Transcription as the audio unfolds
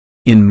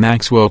In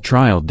Maxwell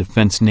trial,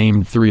 defense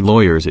named 3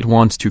 lawyers it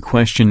wants to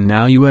question.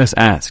 Now U.S.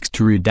 asks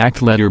to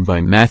redact letter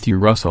by Matthew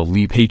Russell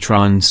Lee.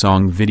 Patron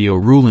song video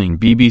ruling.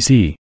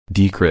 BBC,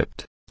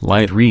 Decrypt,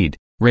 Light Read,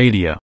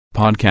 Radio,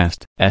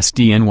 Podcast.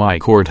 SDNY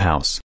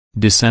Courthouse,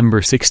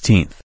 December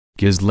 16.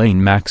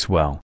 Ghislaine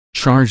Maxwell,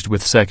 charged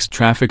with sex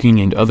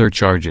trafficking and other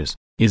charges,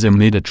 is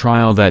amid a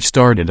trial that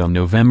started on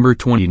November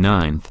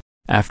 29,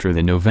 after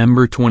the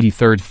November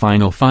 23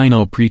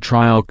 final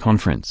pre-trial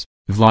conference.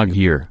 Vlog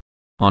here.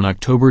 On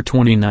October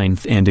 29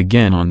 and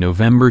again on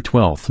November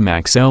 12,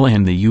 Maxwell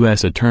and the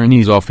U.S.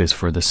 Attorney's Office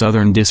for the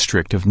Southern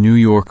District of New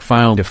York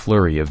filed a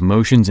flurry of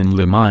motions in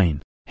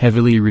limine,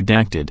 heavily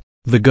redacted.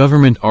 The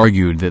government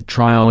argued that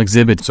trial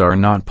exhibits are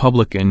not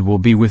public and will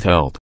be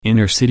withheld.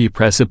 Inner City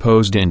Press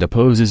opposed and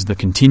opposes the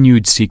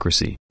continued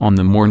secrecy. On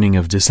the morning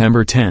of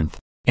December 10,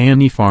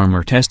 Annie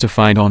Farmer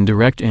testified on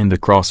direct and the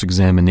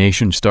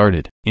cross-examination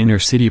started. Inner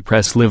City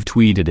Press live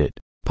tweeted it.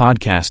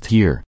 Podcast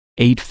here.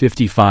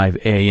 8:55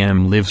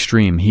 a.m. live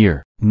stream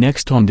here.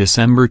 Next on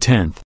December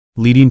 10,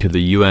 leading to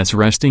the U.S.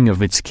 resting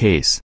of its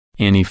case,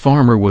 Annie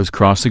Farmer was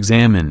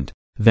cross-examined,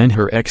 then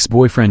her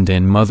ex-boyfriend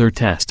and mother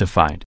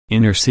testified.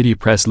 Inner City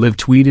Press live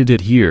tweeted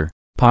it here.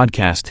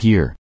 Podcast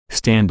here.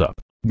 Stand Up,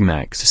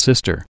 Mac's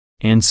Sister,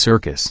 and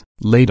Circus.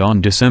 Late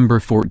on December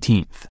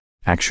 14,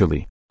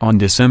 actually, on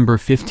December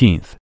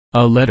 15,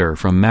 a letter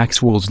from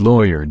Maxwell's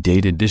lawyer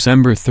dated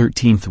December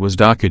 13 was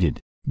docketed,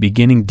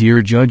 beginning,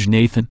 Dear Judge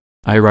Nathan,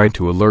 I write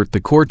to alert the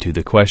court to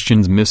the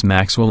questions Miss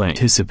Maxwell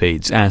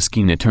anticipates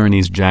asking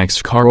attorneys Jack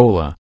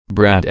Scarola,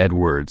 Brad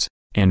Edwards,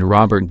 and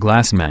Robert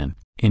Glassman,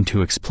 and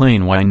to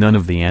explain why none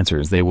of the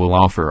answers they will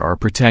offer are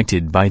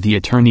protected by the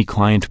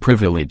attorney-client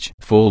privilege.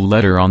 Full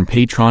letter on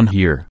Patreon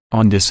here.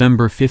 On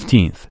December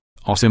 15,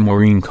 also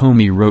Maureen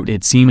Comey wrote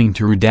it seeming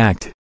to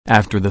redact,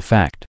 after the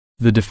fact,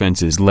 the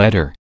defense's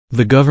letter.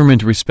 The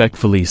government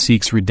respectfully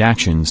seeks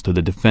redactions to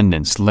the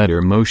defendant's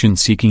letter motion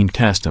seeking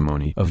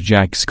testimony of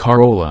Jack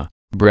Scarola,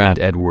 Brad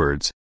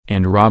Edwards,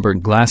 and Robert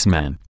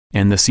Glassman,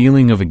 and the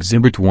sealing of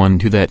Exhibit 1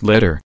 to that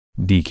letter,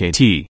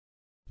 DKT.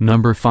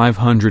 Number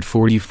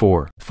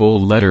 544. Full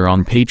letter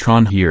on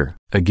Patreon here.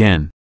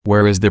 Again,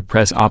 where is the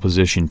press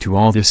opposition to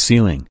all this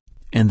sealing,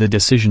 and the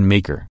decision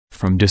maker?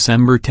 From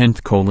December 10 :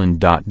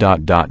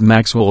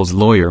 Maxwell's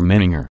lawyer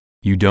Menninger,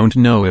 you don't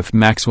know if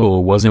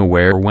Maxwell was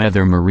aware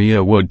whether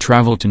Maria would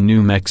travel to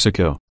New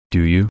Mexico,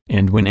 do you?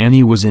 And when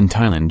Annie was in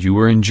Thailand you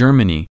were in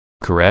Germany,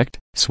 correct?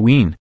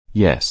 Sween.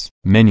 Yes.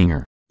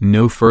 Menninger,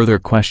 no further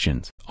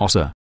questions.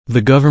 Also,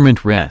 the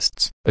government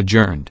rests,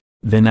 adjourned,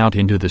 then out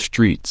into the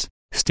streets.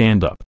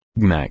 Stand Up,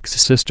 Mac's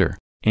Sister,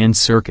 and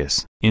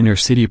Circus. Inner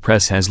City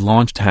Press has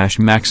launched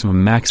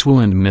 #Maximum Maxwell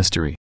and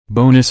Mystery,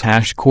 bonus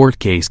 #court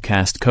case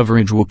cast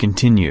coverage will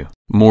continue.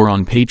 More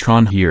on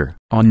Patreon here.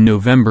 On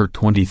November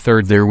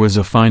 23 there was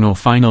a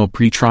final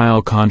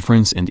pre-trial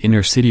conference and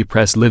Inner City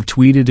Press live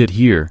tweeted it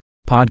here.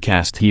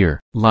 Podcast here.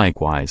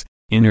 Likewise,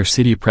 Inner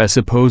City Press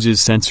opposes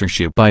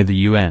censorship by the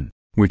UN,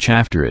 which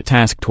after it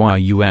asked why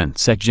UN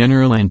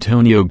Sec-General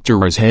Antonio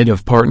Guterres' head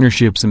of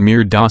partnerships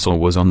Amir Dossal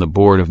was on the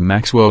board of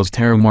Maxwell's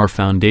Terramar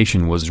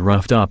Foundation was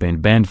roughed up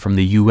and banned from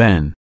the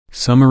UN.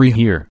 Summary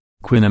here.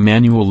 Quinn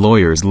Emanuel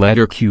lawyer's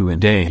letter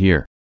Q&A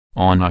here.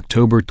 On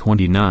October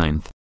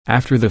 29,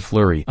 after the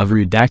flurry of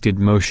redacted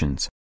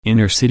motions,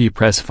 Inner City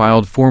Press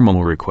filed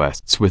formal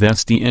requests with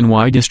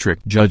SDNY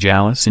District Judge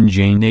Allison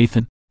J.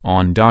 Nathan,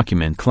 on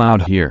Document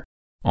Cloud here.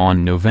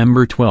 On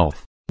November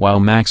 12, while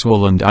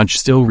Maxwell and Dodge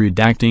still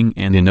redacting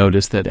and a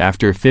notice that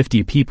after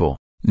 50 people,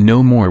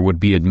 no more would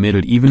be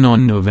admitted. Even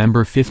on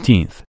November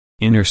 15,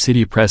 Inner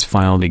City Press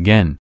filed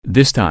again.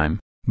 This time,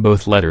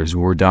 both letters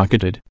were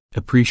docketed,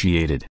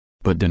 appreciated,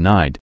 but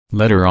denied.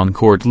 Letter on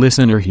court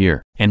listener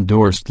here.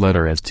 Endorsed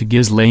letter as to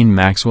Ghislaine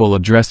Maxwell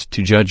addressed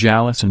to Judge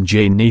Allison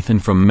J. Nathan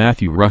from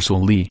Matthew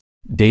Russell Lee,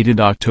 dated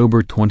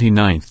October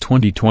 29,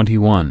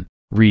 2021.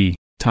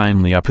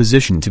 Timely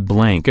opposition to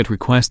blanket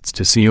requests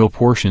to seal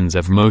portions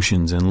of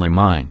motions in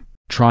limine,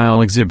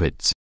 trial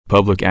exhibits,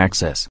 public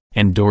access.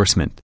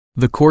 Endorsement.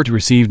 The court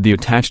received the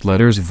attached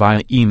letters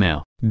via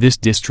email. This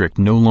district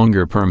no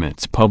longer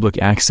permits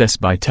public access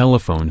by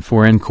telephone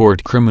for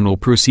in-court criminal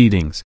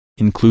proceedings,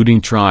 including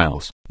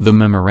trials. The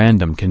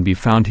memorandum can be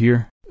found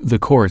here. The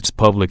court's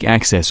public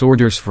access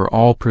orders for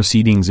all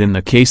proceedings in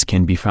the case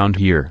can be found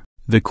here.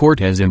 The court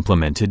has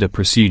implemented a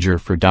procedure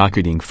for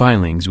docketing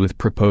filings with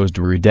proposed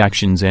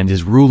redactions and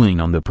is ruling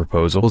on the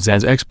proposals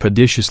as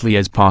expeditiously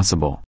as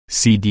possible.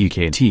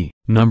 CDKT,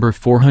 number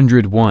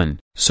 401,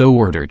 so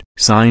ordered.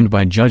 Signed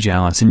by Judge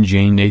Allison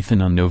J.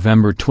 Nathan on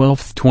November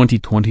 12,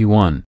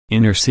 2021.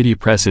 Inner City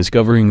Press is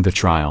covering the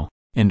trial,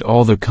 and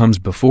all that comes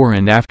before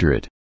and after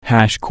it.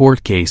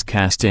 Court case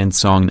cast and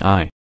Song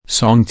I,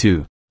 Song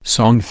 2,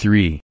 Song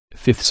 3,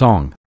 5th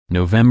Song.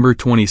 November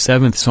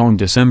 27th Song,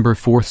 December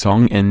 4th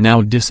Song, and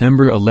now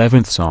December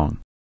 11th Song.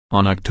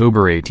 On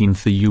October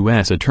 18th the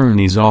U.S.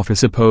 Attorney's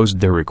Office opposed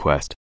the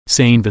request,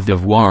 saying that the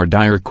voir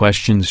dire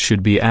questions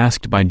should be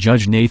asked by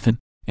Judge Nathan,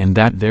 and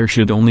that there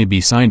should only be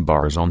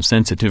sidebars on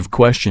sensitive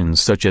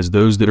questions such as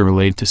those that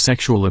relate to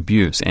sexual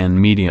abuse and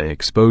media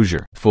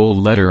exposure. Full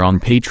letter on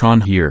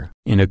Patreon here.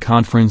 In a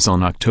conference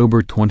on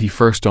October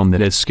 21 on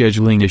that as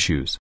scheduling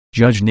issues,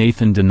 Judge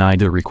Nathan denied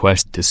the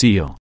request to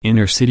seal.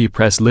 Inner City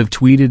Press Live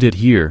tweeted it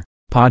here.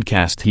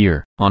 Podcast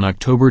here. On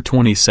October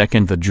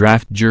 22 the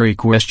draft jury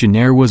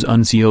questionnaire was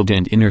unsealed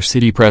and Inner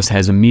City Press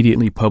has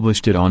immediately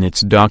published it on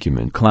its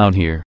document cloud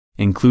here,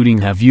 including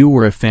have you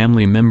or a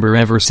family member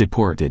ever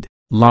supported,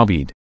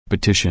 lobbied,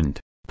 petitioned,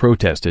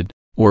 protested,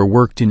 or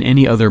worked in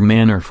any other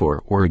manner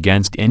for or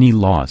against any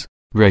laws,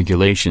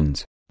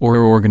 regulations, or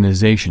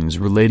organizations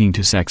relating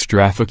to sex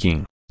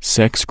trafficking,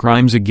 sex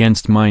crimes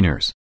against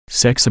minors,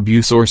 sex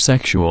abuse or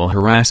sexual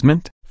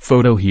harassment?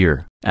 Photo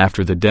here.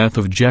 After the death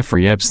of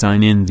Jeffrey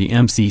Epstein in the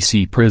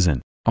MCC prison,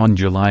 on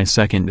July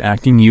 2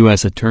 acting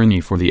U.S.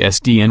 Attorney for the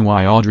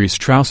SDNY Audrey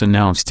Strauss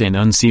announced and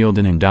unsealed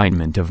an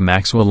indictment of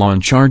Maxwell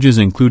on charges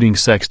including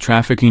sex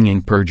trafficking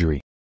and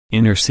perjury.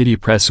 Inner City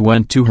Press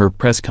went to her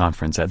press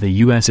conference at the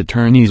U.S.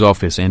 Attorney's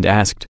office and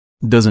asked,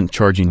 doesn't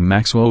charging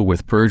Maxwell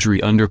with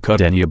perjury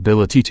undercut any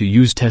ability to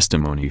use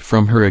testimony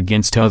from her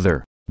against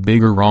other,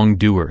 bigger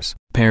wrongdoers?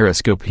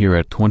 Periscope here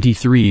at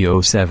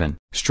 23:07.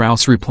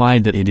 Strauss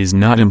replied that it is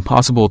not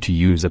impossible to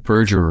use a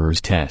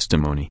perjurer's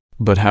testimony,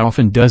 but how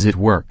often does it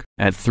work?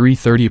 At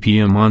 3:30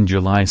 p.m. on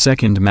July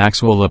 2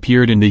 Maxwell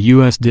appeared in the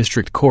U.S.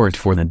 District Court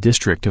for the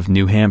District of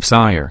New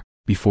Hampshire,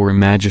 before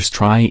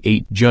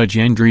Magistrate Judge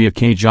Andrea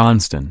K.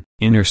 Johnston.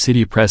 Inner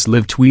City Press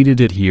Live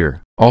tweeted it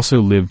here. Also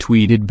Live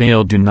tweeted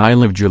bail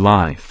denial of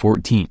July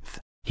 14.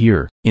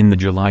 Here, in the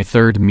July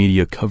 3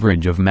 media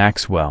coverage of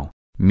Maxwell,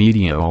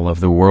 media all of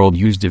the world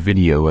used a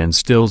video and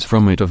stills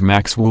from it of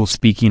Maxwell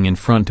speaking in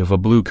front of a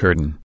blue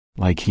curtain,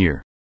 like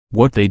here.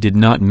 What they did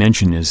not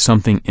mention is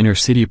something Inner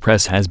City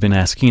Press has been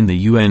asking the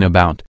UN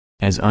about,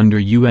 as under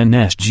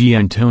UNSG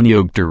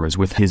Antonio Guterres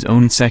with his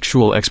own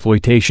sexual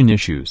exploitation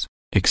issues,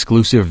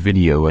 exclusive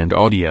video and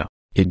audio,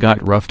 it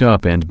got roughed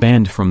up and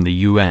banned from the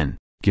UN.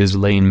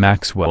 Ghislaine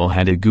Maxwell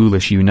had a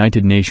ghoulish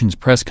United Nations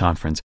press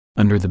conference,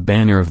 under the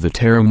banner of the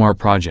Terramar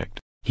Project,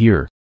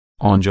 here.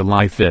 On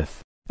July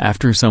 5.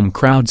 After some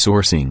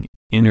crowdsourcing,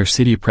 Inner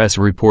City Press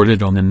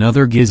reported on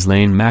another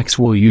Ghislaine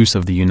Maxwell use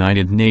of the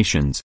United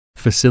Nations,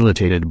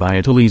 facilitated by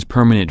Italy's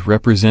permanent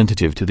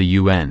representative to the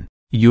UN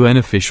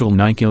official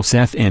Nikhil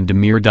Seth and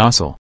Demir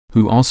Dossal,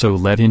 who also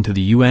let into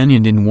the UN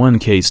and in one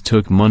case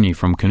took money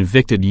from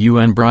convicted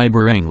UN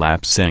briber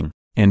Englap Singh,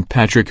 and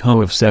Patrick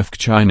Ho of Seth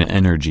China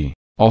Energy,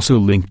 also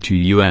linked to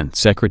UN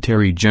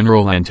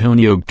Secretary-General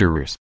Antonio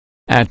Guterres.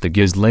 At the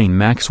Ghislaine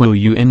Maxwell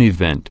UN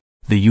event,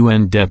 the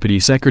UN Deputy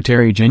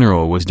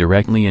Secretary-General was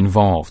directly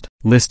involved.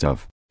 List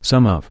of,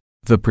 some of,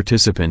 the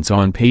participants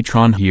on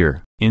Patreon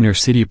here. Inner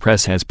City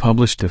Press has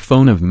published a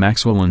phone of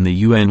Maxwell in the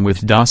UN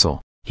with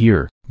Dossal,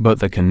 here, but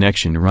the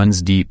connection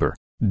runs deeper.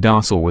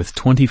 Dossal with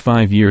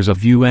 25 years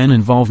of UN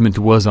involvement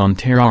was on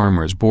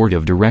Terramar's board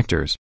of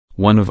directors,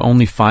 one of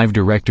only 5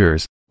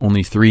 directors,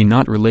 only 3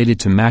 not related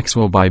to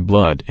Maxwell by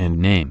blood and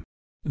name.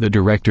 The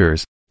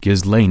directors,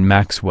 Ghislaine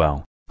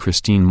Maxwell,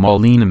 Christine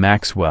Maulina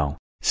Maxwell,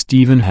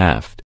 Stephen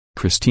Haft,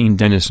 Christine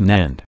Dennis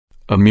and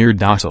Amir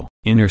Dossal.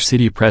 Inner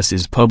City Press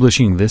is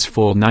publishing this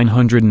full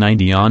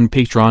 990 on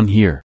Patreon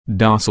here.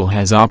 Dossal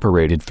has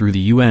operated through the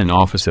UN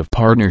Office of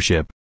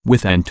Partnership,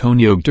 with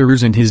Antonio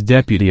Guterres and his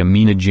deputy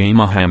Amina J.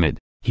 Mohammed,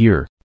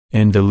 here,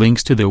 and the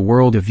links to the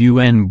world of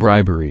UN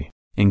bribery,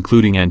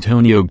 including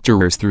Antonio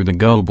Guterres through the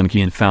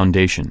Gulbenkian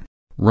Foundation,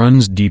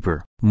 runs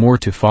deeper. More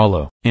to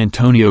follow.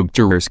 Antonio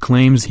Guterres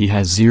claims he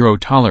has zero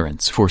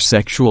tolerance for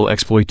sexual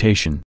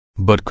exploitation,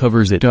 but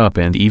covers it up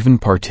and even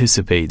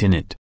participate in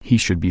it. He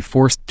should be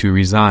forced to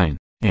resign,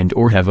 and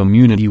or have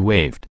immunity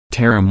waived.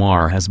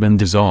 Terramar has been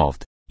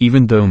dissolved,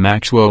 even though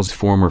Maxwell's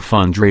former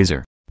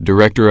fundraiser,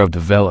 Director of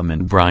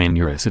Development Brian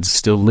Urisic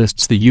still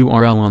lists the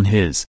URL on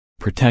his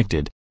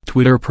protected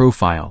Twitter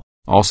profile,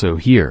 also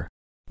here.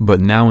 But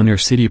now Inner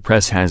City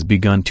Press has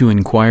begun to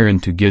inquire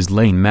into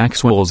Ghislaine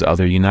Maxwell's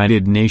other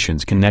United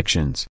Nations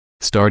connections,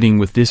 starting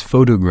with this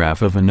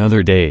photograph of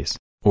another day's,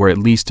 or at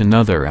least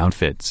another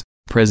outfit's,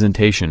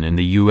 presentation in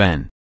the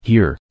UN,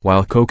 here.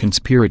 While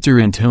co-conspirator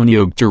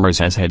Antonio Guterres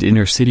has had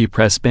Inner City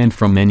Press banned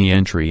from any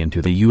entry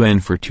into the UN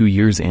for 2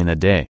 years and a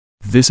day,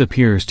 this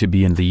appears to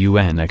be in the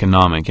UN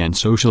Economic and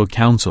Social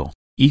Council,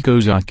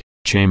 ECOSOC,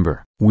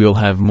 chamber. We'll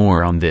have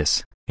more on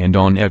this, and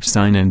on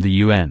Epstein and the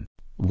UN.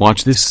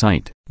 Watch this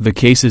site. The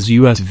case is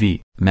US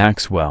v.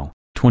 Maxwell,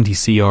 20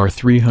 CR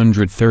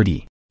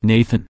 330,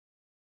 Nathan.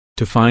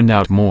 To find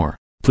out more,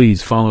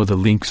 please follow the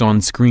links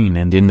on screen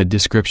and in the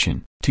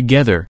description.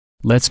 Together,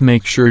 let's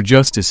make sure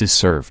justice is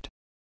served.